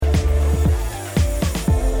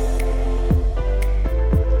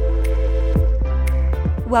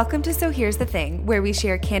Welcome to So Here's the Thing, where we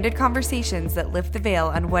share candid conversations that lift the veil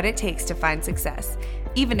on what it takes to find success,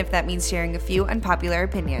 even if that means sharing a few unpopular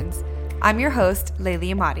opinions. I'm your host,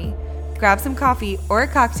 Layli Amati. Grab some coffee or a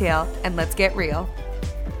cocktail, and let's get real.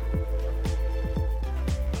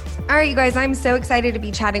 All right, you guys, I'm so excited to be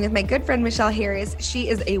chatting with my good friend, Michelle Harris. She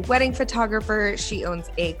is a wedding photographer. She owns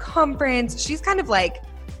a conference. She's kind of like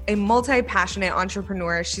a multi-passionate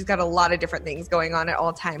entrepreneur. She's got a lot of different things going on at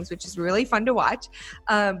all times, which is really fun to watch.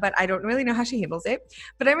 But I don't really know how she handles it.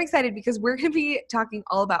 But I'm excited because we're going to be talking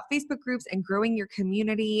all about Facebook groups and growing your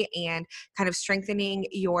community and kind of strengthening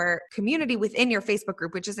your community within your Facebook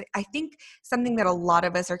group, which is, I think, something that a lot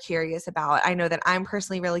of us are curious about. I know that I'm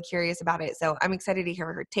personally really curious about it. So I'm excited to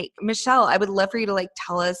hear her take. Michelle, I would love for you to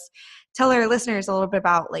tell our listeners a little bit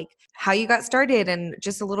about how you got started and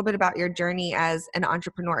just a little bit about your journey as an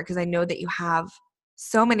entrepreneur, because I know that you have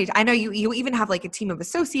so many. I know you even have a team of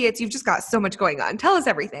associates. You've just got so much going on. Tell us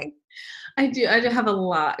everything. I do have a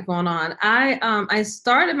lot going on. I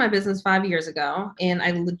started my business 5 years ago, and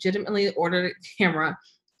I legitimately ordered a camera,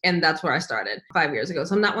 and that's where I started 5 years ago.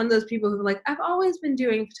 So I'm not one of those people who are like, I've always been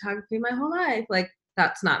doing photography my whole life.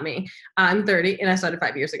 That's not me. I'm 30 and I started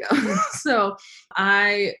 5 years ago. So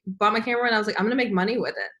I bought my camera and I was like, I'm going to make money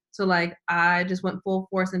with it. So I just went full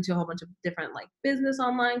force into a whole bunch of different business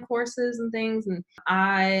online courses and things. And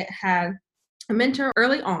I had a mentor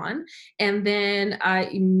early on, and then I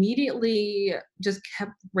immediately just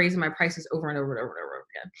kept raising my prices over and over and over and over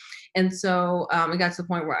again. And so it got to the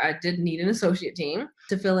point where I did need an associate team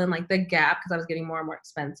to fill in the gap, because I was getting more and more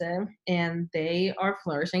expensive, and they are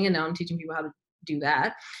flourishing. And now I'm teaching people how to do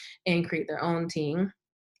that and create their own team.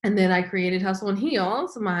 And then I created Hustle and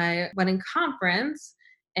Heels, my wedding conference,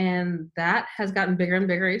 and that has gotten bigger and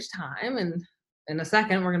bigger each time. And in a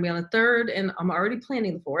second, we're going to be on the third, and I'm already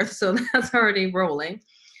planning the fourth. So that's already rolling.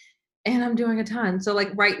 And I'm doing a ton. So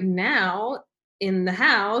right now in the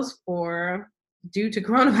house, due to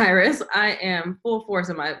coronavirus, I am full force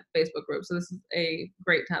in my Facebook group. So this is a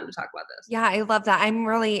great time to talk about this. Yeah, I love that. I'm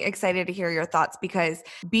really excited to hear your thoughts, because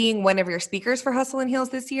being one of your speakers for Hustle and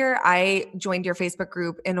Heels this year, I joined your Facebook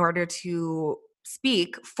group in order to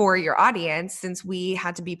speak for your audience since we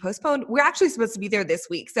had to be postponed. We're actually supposed to be there this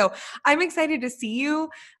week. So I'm excited to see you.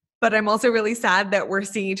 But I'm also really sad that we're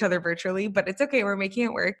seeing each other virtually, but it's okay. We're making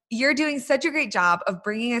it work. You're doing such a great job of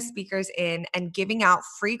bringing us speakers in and giving out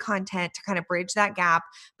free content to kind of bridge that gap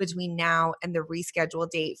between now and the rescheduled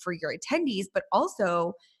date for your attendees. But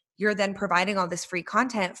also, you're then providing all this free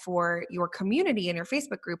content for your community in your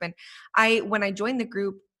Facebook group. And when I joined the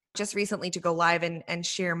group just recently to go live and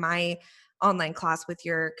share my online class with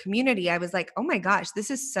your community, I was like, oh my gosh, this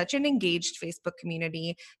is such an engaged Facebook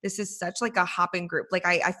community. This is such a hopping group.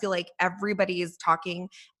 I feel like everybody is talking,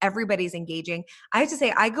 everybody's engaging. I have to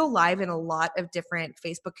say, I go live in a lot of different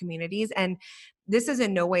Facebook communities, and this is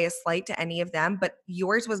in no way a slight to any of them, but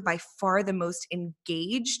yours was by far the most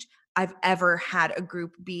engaged I've ever had a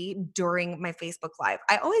group be during my Facebook Live.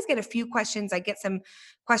 I always get a few questions. I get some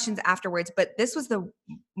questions afterwards, but this was the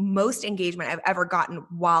most engagement I've ever gotten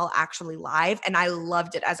while actually live. And I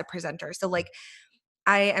loved it as a presenter. So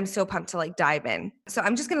I am so pumped to dive in. So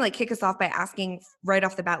I'm just going to kick us off by asking right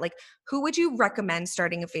off the bat, who would you recommend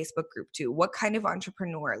starting a Facebook group to? What kind of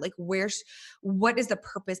entrepreneur? What is the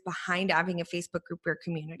purpose behind having a Facebook group or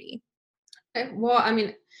community? Well, I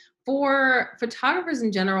mean, for photographers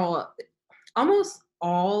in general, almost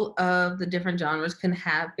all of the different genres can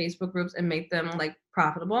have Facebook groups and make them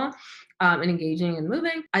profitable and engaging and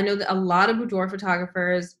moving. I know that a lot of boudoir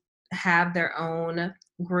photographers have their own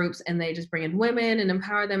groups, and they just bring in women and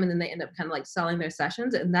empower them, and then they end up kind of selling their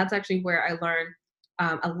sessions. And that's actually where I learned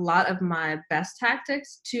a lot of my best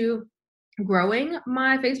tactics to growing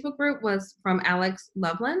my Facebook group was from Alex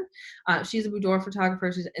Loveland. She's a boudoir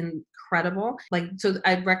photographer. She's incredible. So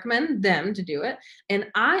I'd recommend them to do it. And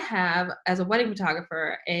I have, as a wedding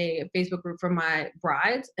photographer, a Facebook group for my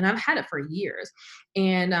brides, and I've had it for years.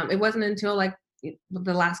 And it wasn't until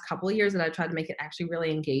the last couple of years that I tried to make it actually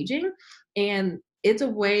really engaging. And it's a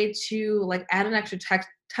way to add an extra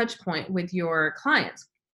touch point with your clients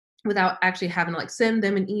without actually having to send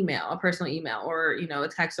them an email, a personal email, or, a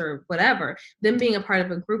text or whatever. Them being a part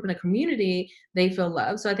of a group and a community, they feel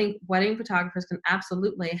loved. So I think wedding photographers can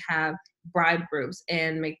absolutely have bride groups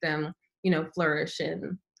and make them, flourish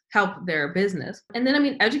and help their business. And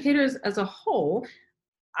then, educators as a whole,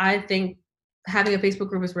 I think having a Facebook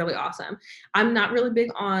group is really awesome. I'm not really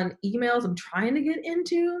big on emails. I'm trying to get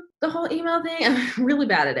into the whole email thing. I'm really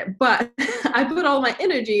bad at it, but I put all my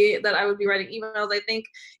energy that I would be writing emails, I think,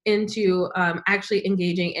 into actually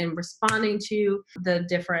engaging and responding to the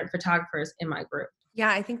different photographers in my group. Yeah,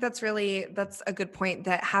 I think that's a good point,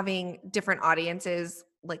 that having different audiences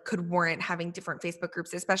like could warrant having different Facebook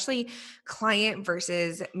groups, especially client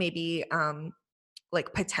versus maybe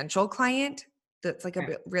like potential client. That's like a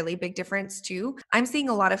Right. really big difference too. I'm seeing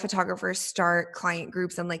a lot of photographers start client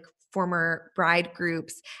groups and like former bride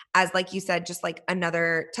groups as, like you said, just like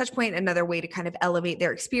another touch point, another way to kind of elevate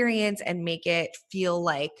their experience and make it feel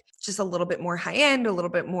like just a little bit more high end, a little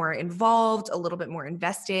bit more involved, a little bit more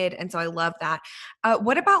invested. And so I love that.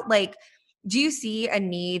 What about like, do you see a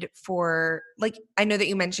need for, like, I know that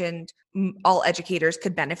you mentioned all educators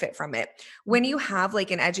could benefit from it. When you have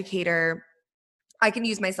like an educator, I can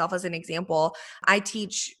use myself as an example. I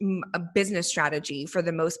teach a business strategy for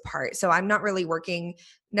the most part. So I'm not really working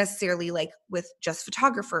necessarily like with just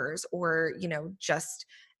photographers or, just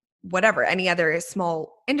whatever, any other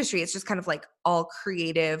small industry. It's just kind of like all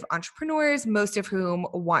creative entrepreneurs, most of whom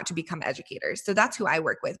want to become educators. So that's who I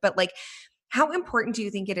work with. But like, how important do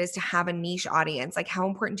you think it is to have a niche audience? Like, how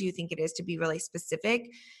important do you think it is to be really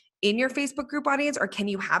specific in your Facebook group audience? Or can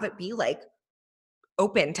you have it be like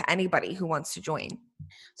open to anybody who wants to join?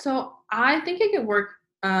 So I think it could work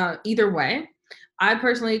either way. I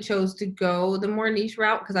personally chose to go the more niche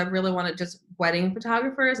route because I really wanted just wedding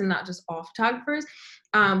photographers and not just all photographers.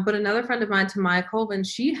 But another friend of mine, Tamaya Colvin,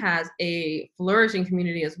 she has a flourishing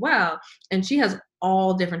community as well, and she has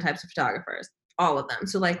all different types of photographers, all of them.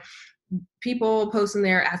 So like people posting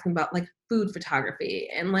there asking about like food photography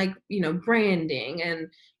and like branding and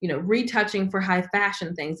retouching for high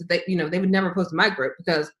fashion things that they would never post in my group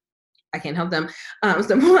because I can't help them.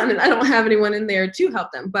 So one, and I don't have anyone in there to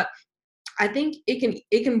help them. But I think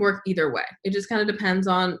it can work either way. It just kind of depends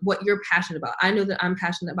on what you're passionate about. I know that I'm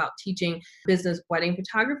passionate about teaching business wedding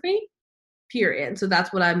photography, period. So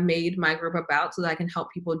that's what I made my group about, so that I can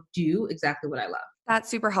help people do exactly what I love. That's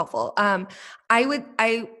super helpful.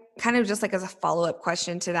 I kind of just like as a follow-up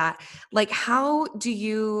question to that, like how do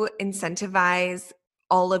you incentivize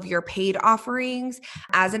all of your paid offerings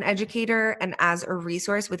as an educator and as a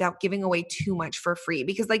resource without giving away too much for free?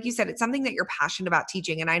 Because like you said, it's something that you're passionate about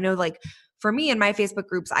teaching. And I know like for me in my Facebook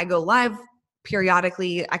groups, I go live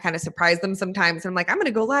periodically. I kind of surprise them sometimes. I'm like, I'm going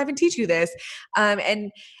to go live and teach you this.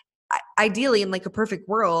 And ideally in like a perfect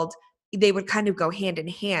world, they would kind of go hand in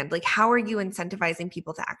hand. Like, how are you incentivizing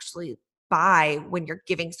people to actually buy when you're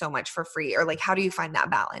giving so much for free? Or like, how do you find that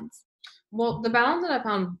balance? Well, the balance that I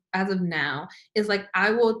found as of now is like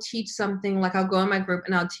I will teach something, like I'll go in my group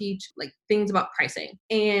and I'll teach like things about pricing.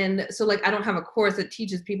 And so like I don't have a course that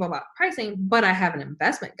teaches people about pricing, but I have an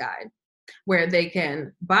investment guide where they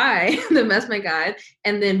can buy the investment guide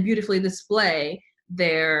and then beautifully display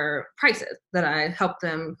their prices that I help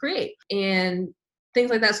them create and things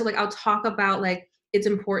like that. So like I'll talk about like it's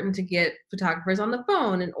important to get photographers on the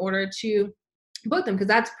phone in order to book them because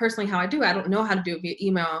that's personally how I do it. I don't know how to do it via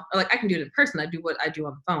email or like I can do it in person. I do what I do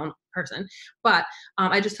on the phone person, but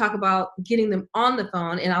I just talk about getting them on the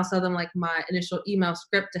phone and I'll sell them like my initial email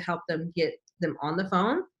script to help them get them on the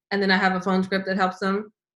phone. And then I have a phone script that helps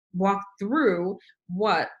them walk through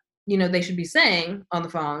what they should be saying on the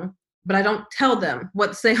phone, but I don't tell them what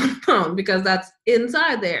to say on the phone because that's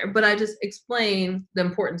inside there, but I just explain the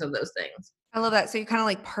importance of those things. I love that. So you kind of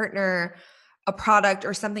like partner a product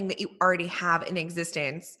or something that you already have in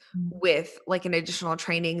existence with like an additional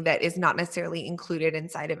training that is not necessarily included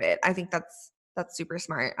inside of it. I think that's super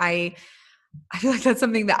smart. I feel like that's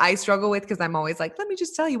something that I struggle with because I'm always like, let me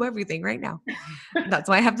just tell you everything right now. That's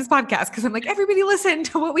why I have this podcast, because I'm like, everybody listen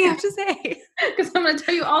to what we have to say. Because I'm going to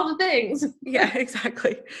tell you all the things. Yeah,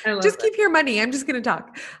 exactly. I love Just that. keep your money. I'm just going to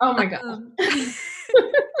talk. Oh my god. Um,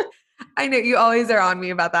 I know you always are on me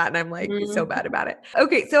about that, and I'm like so Mhm. bad about it.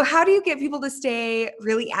 Okay, so how do you get people to stay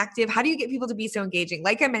really active? How do you get people to be so engaging?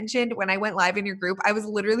 Like I mentioned, when I went live in your group, I was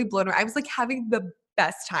literally blown away. I was like having the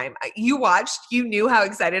best time. You watched, you knew how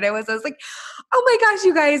excited I was. I was like, oh my gosh,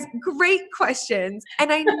 you guys, great questions.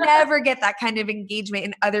 And I never get that kind of engagement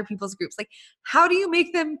in other people's groups. Like, how do you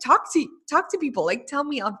make them talk to people? Like, tell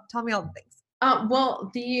me all the things.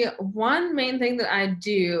 Well, the one main thing that I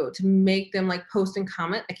do to make them like post and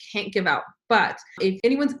comment, I can't give out. But if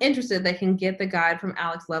anyone's interested, they can get the guide from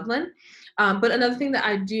Alex Loveland. But another thing that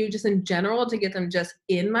I do just in general to get them just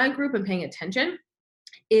in my group and paying attention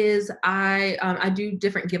is I do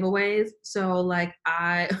different giveaways. So like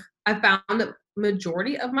I found that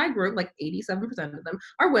majority of my group, like 87% of them,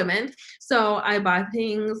 are women. So I buy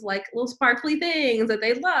things like little sparkly things that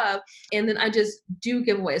they love, and then I just do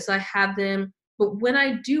giveaways. So I have them, but when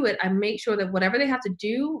I do it, I make sure that whatever they have to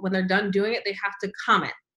do when they're done doing it, they have to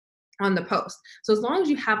comment on the post. So as long as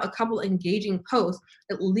you have a couple engaging posts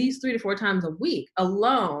at least 3 to 4 times a week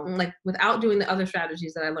alone, like without doing the other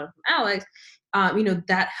strategies that I learned from Alex,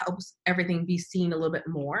 that helps everything be seen a little bit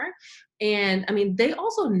more. And I mean, they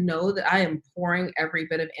also know that I am pouring every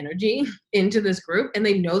bit of energy into this group, and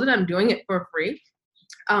they know that I'm doing it for free,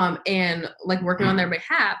 and like working on their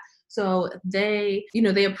behalf. So they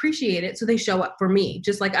appreciate it. So they show up for me,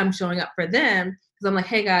 just like I'm showing up for them. Cause I'm like,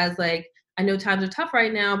 hey guys, like I know times are tough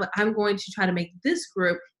right now, but I'm going to try to make this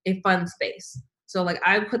group a fun space. So like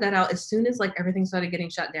I put that out as soon as like everything started getting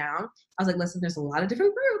shut down. I was like, listen, there's a lot of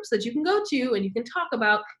different groups that you can go to and you can talk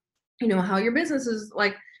about, how your business is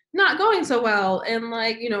like not going so well, and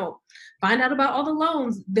like, find out about all the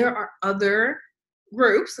loans. There are other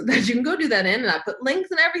groups that you can go do that in, and I put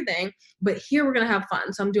links and everything, but here we're going to have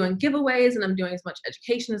fun. So I'm doing giveaways and I'm doing as much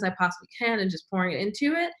education as I possibly can and just pouring it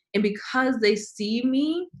into it. And because they see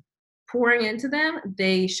me pouring into them,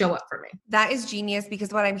 they show up for me. That is genius,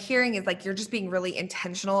 because what I'm hearing is like you're just being really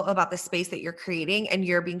intentional about the space that you're creating, and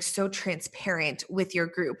you're being so transparent with your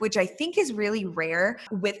group, which I think is really rare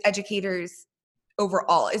with educators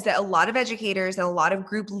overall. Is that a lot of educators and a lot of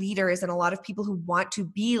group leaders and a lot of people who want to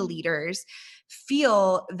be leaders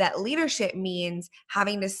feel that leadership means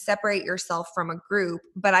having to separate yourself from a group.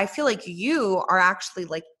 But I feel like you are actually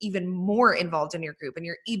like even more involved in your group, and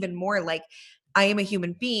you're even more like, I am a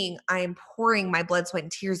human being. I am pouring my blood, sweat,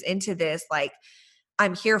 and tears into this. Like,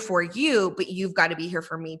 I'm here for you, but you've got to be here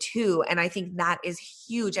for me too. And I think that is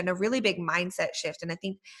huge and a really big mindset shift. And I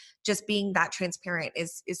think just being that transparent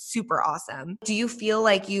is super awesome. Do you feel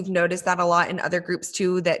like you've noticed that a lot in other groups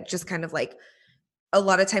too, that just kind of like a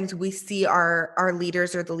lot of times we see our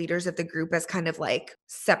leaders or the leaders of the group as kind of like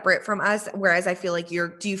separate from us, whereas I feel like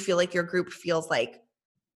do you feel like your group feels like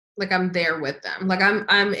I'm there with them. Like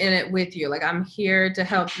I'm in it with you. Like I'm here to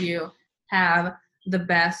help you have the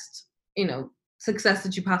best, success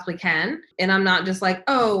that you possibly can. And I'm not just like,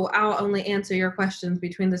 oh, I'll only answer your questions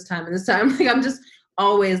between this time and this time. Like I'm just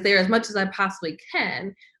always there as much as I possibly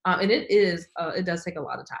can. And it does take a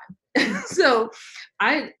lot of time. So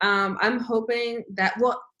I'm hoping that,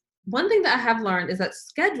 well, one thing that I have learned is that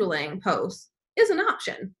scheduling posts is an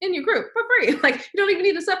option in your group for free. Like you don't even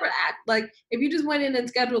need a separate app. Like if you just went in and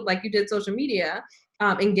scheduled like you did social media,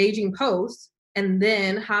 engaging posts, and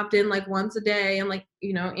then hopped in like once a day and like,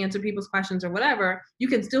 answer people's questions or whatever, you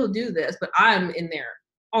can still do this, but I'm in there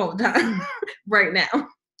all the time right now.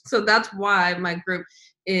 So that's why my group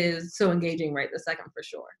is so engaging right this second for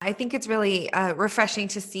sure. I think it's really refreshing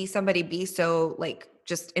to see somebody be so like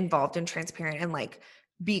just involved and transparent and like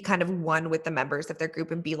be kind of one with the members of their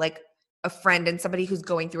group and be like a friend and somebody who's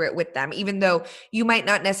going through it with them, even though you might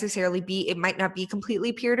not necessarily be, it might not be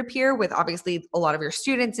completely peer to peer with obviously a lot of your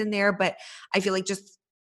students in there, but I feel like just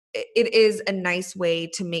it is a nice way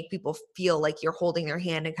to make people feel like you're holding their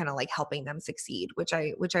hand and kind of like helping them succeed, which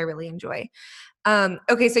I really enjoy.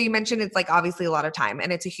 Okay, so you mentioned it's like obviously a lot of time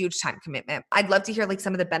and it's a huge time commitment. I'd love to hear like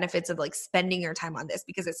some of the benefits of like spending your time on this,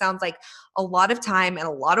 because it sounds like a lot of time and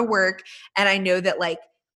a lot of work. And I know that like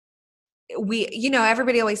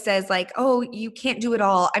everybody always says like, oh, you can't do it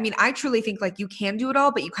all. I mean, I truly think like you can do it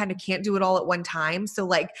all, but you kind of can't do it all at one time. So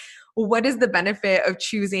like, what is the benefit of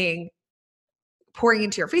choosing pouring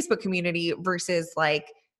into your Facebook community versus like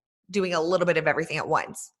doing a little bit of everything at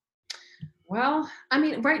once? Well, I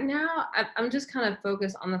mean, right now I'm just kind of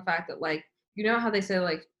focused on the fact that like, how they say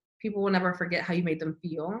like people will never forget how you made them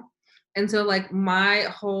feel. And so like my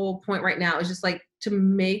whole point right now is just like to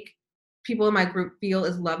make people in my group feel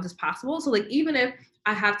as loved as possible. So like even if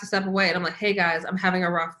I have to step away and I'm like, hey guys, I'm having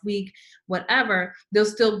a rough week, whatever, they'll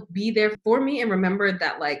still be there for me and remember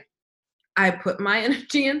that like I put my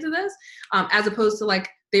energy into this, as opposed to like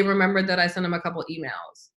they remembered that I sent them a couple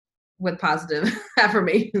emails with positive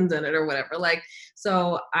affirmations in it or whatever. Like,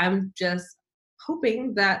 so I'm just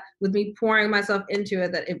hoping that with me pouring myself into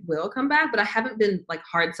it, that it will come back. But I haven't been like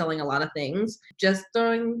hard selling a lot of things, just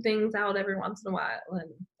throwing things out every once in a while. And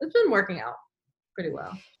it's been working out pretty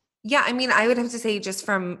well. Yeah, I mean, I would have to say just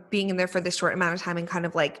from being in there for this short amount of time and kind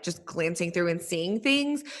of like just glancing through and seeing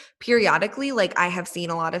things periodically, like I have seen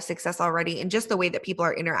a lot of success already in just the way that people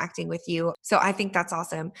are interacting with you. So I think that's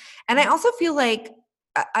awesome. And I also feel like,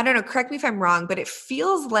 I don't know, correct me if I'm wrong, but it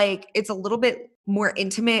feels like it's a little bit more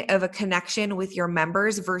intimate of a connection with your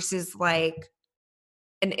members versus like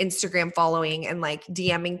an Instagram following and like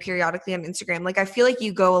DMing periodically on Instagram. Like I feel like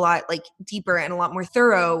you go a lot like deeper and a lot more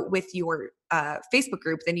thorough with your Facebook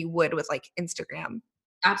group than you would with like Instagram.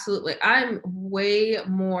 Absolutely. I'm way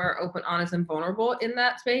more open, honest, and vulnerable in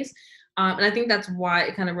that space. And I think that's why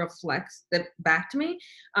it kind of reflects that back to me.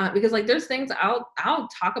 Because like there's things I'll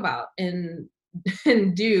talk about and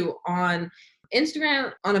and do on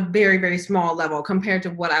Instagram on a very, very small level compared to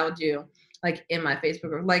what I would do like in my Facebook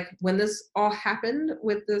group. Like when this all happened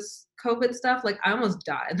with this COVID stuff, like I almost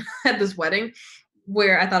died at this wedding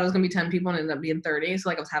where I thought it was gonna be 10 people and it ended up being 30. So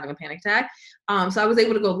like I was having a panic attack. So I was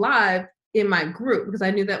able to go live in my group because I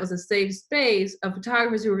knew that was a safe space of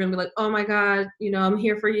photographers who were gonna be like, oh my God, I'm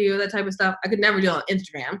here for you, that type of stuff. I could never do it on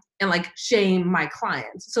Instagram and like shame my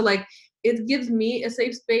clients. So like it gives me a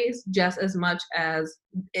safe space just as much as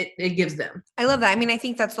it gives them. I love that. I mean, I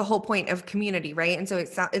think that's the whole point of community, right? And so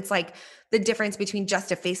it's like the difference between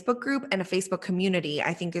just a Facebook group and a Facebook community,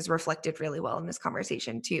 I think is reflected really well in this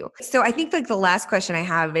conversation too. So I think like the last question I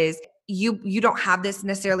have is you don't have this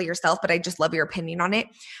necessarily yourself, but I just love your opinion on it.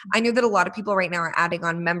 I know that a lot of people right now are adding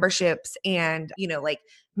on memberships and, like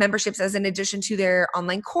memberships as an addition to their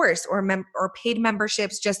online course or paid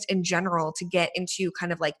memberships just in general to get into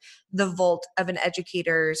kind of like the vault of an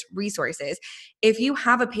educator's resources. If you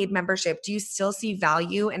have a paid membership, do you still see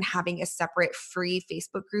value in having a separate free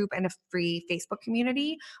Facebook group and a free Facebook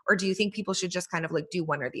community? Or do you think people should just kind of like do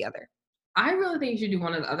one or the other? I really think you should do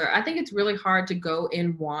one or the other. I think it's really hard to go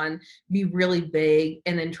in one, be really big,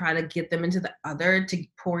 and then try to get them into the other to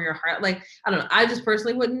pour your heart. Like, I don't know. I just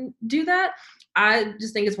personally wouldn't do that. I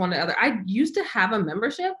just think it's one or the other. I used to have a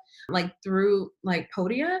membership like through like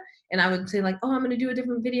Podia, and I would say like, oh, I'm going to do a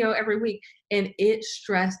different video every week. And it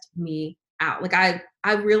stressed me out. Like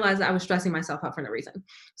I realized I was stressing myself out for no reason.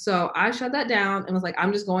 So I shut that down and was like,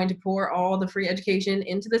 I'm just going to pour all the free education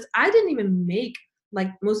into this. I didn't even make like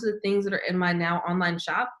most of the things that are in my now online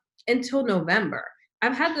shop until November.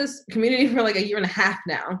 I've had this community for like a year and a half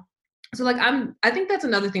now. So like I think that's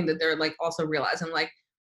another thing that they're like also realizing, like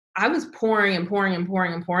I was pouring and pouring and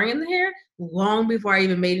pouring and pouring in here long before I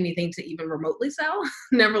even made anything to even remotely sell.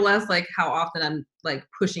 Nevertheless, like how often I'm like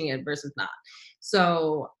pushing it versus not.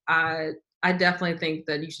 So I definitely think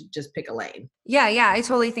that you should just pick a lane. Yeah, I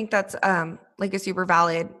totally think that's like a super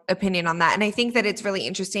valid opinion on that. And I think that it's really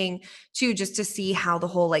interesting too, just to see how the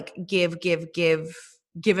whole like give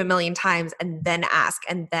a million times and then ask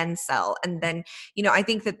and then sell. And then, I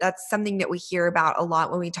think that that's something that we hear about a lot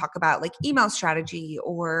when we talk about like email strategy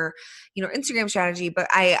or, Instagram strategy. But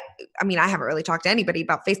I mean, I haven't really talked to anybody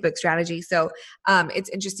about Facebook strategy. So it's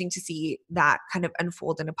interesting to see that kind of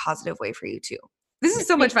unfold in a positive way for you too. This is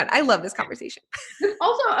so much fun. I love this conversation. It's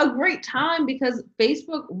also a great time because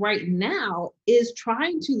Facebook right now is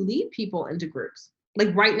trying to lead people into groups.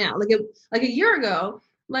 Like right now, like a year ago,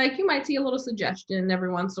 like you might see a little suggestion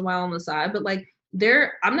every once in a while on the side, but like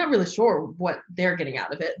I'm not really sure what they're getting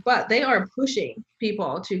out of it, but they are pushing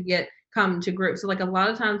people to come to groups. So like a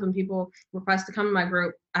lot of times when people request to come to my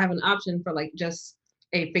group, I have an option for like just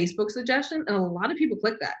a Facebook suggestion, and a lot of people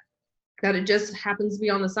click that it just happens to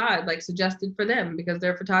be on the side, like suggested for them because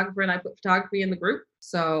they're a photographer and I put photography in the group.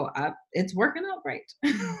 So it's working out great.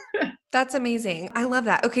 That's amazing. I love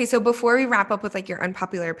that. Okay. So before we wrap up with like your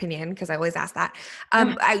unpopular opinion, because I always ask that,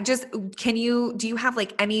 do you have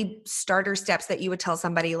like any starter steps that you would tell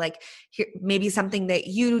somebody, like maybe something that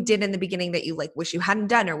you did in the beginning that you like wish you hadn't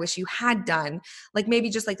done or wish you had done, like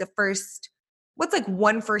maybe just like what's like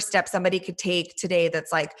one first step somebody could take today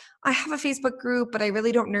that's like, I have a Facebook group, but I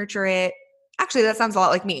really don't nurture it. Actually, that sounds a lot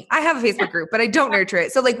like me. I have a Facebook group, but I don't nurture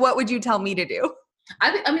it. So like, what would you tell me to do?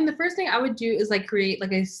 I mean, the first thing I would do is like create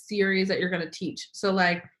like a series that you're going to teach. So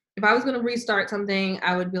like if I was going to restart something,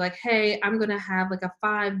 I would be like, hey, I'm going to have like a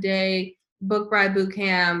 5-day book bride boot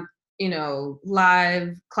camp,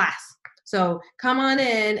 live class. So come on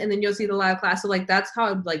in and then you'll see the live class. So like, that's how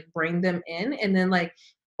I'd like bring them in. And then like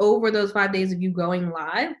over those 5 days of you going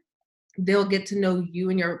live, they'll get to know you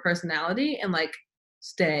and your personality and like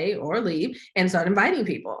stay or leave and start inviting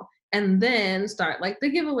people. And then start like the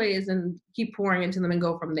giveaways and keep pouring into them and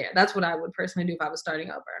go from there. That's what I would personally do if I was starting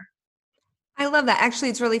over. I love that. Actually,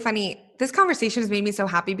 it's really funny. This conversation has made me so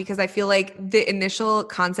happy because I feel like the initial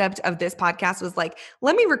concept of this podcast was like,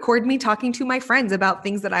 let me record me talking to my friends about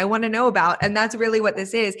things that I want to know about. And that's really what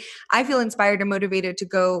this is. I feel inspired and motivated to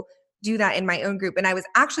go do that in my own group. And I was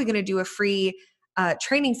actually going to do a free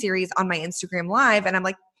training series on my Instagram Live. And I'm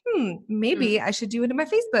like, maybe I should do it in my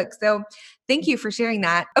Facebook. So thank you for sharing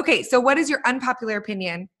that. Okay. So what is your unpopular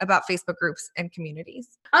opinion about Facebook groups and communities?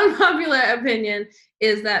 Unpopular opinion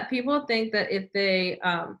is that people think that if they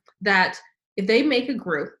make a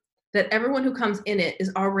group, that everyone who comes in it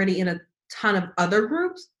is already in a ton of other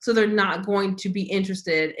groups. So they're not going to be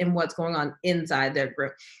interested in what's going on inside their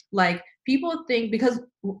group. Like people think, because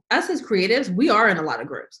us as creatives, we are in a lot of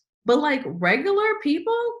groups, but like regular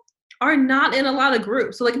people are not in a lot of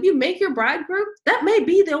groups. So like if you make your bride group, that may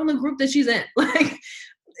be the only group that she's in. Like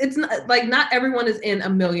it's not like not everyone is in a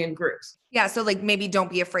million groups. Yeah. So like maybe don't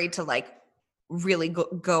be afraid to like really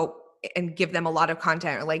go and give them a lot of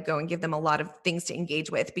content, or like go and give them a lot of things to engage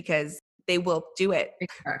with, because they will do it.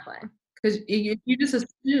 Exactly. Because you just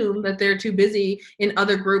assume that they're too busy in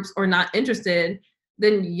other groups or not interested,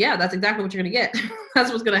 then yeah, that's exactly what you're going to get.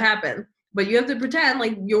 That's what's going to happen. But you have to pretend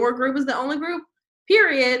like your group is the only group,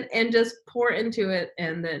 period, and just pour into it,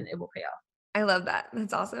 and then it will pay off. I love that.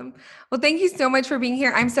 That's awesome. Well, thank you so much for being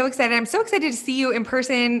here. I'm so excited. I'm so excited to see you in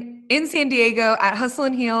person in San Diego at Hustle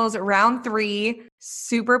and Heels round 3.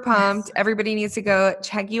 Super pumped. Yes. Everybody needs to go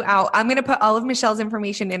check you out. I'm going to put all of Michelle's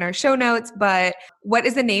information in our show notes, but what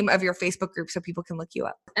is the name of your Facebook group so people can look you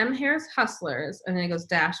up? M. Harris Hustlers, and then it goes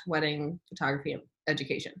 / wedding photography and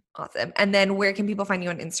education. Awesome. And then where can people find you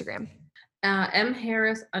on Instagram? M.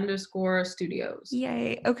 Harris _studios.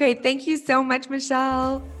 Yay. Okay. Thank you so much,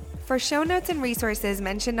 Michelle. For show notes and resources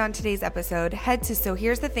mentioned on today's episode, head to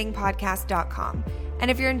sohere'sthethingpodcast.com.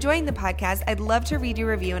 And if you're enjoying the podcast, I'd love to read your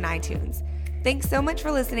review in iTunes. Thanks so much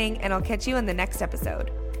for listening, and I'll catch you in the next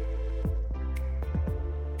episode.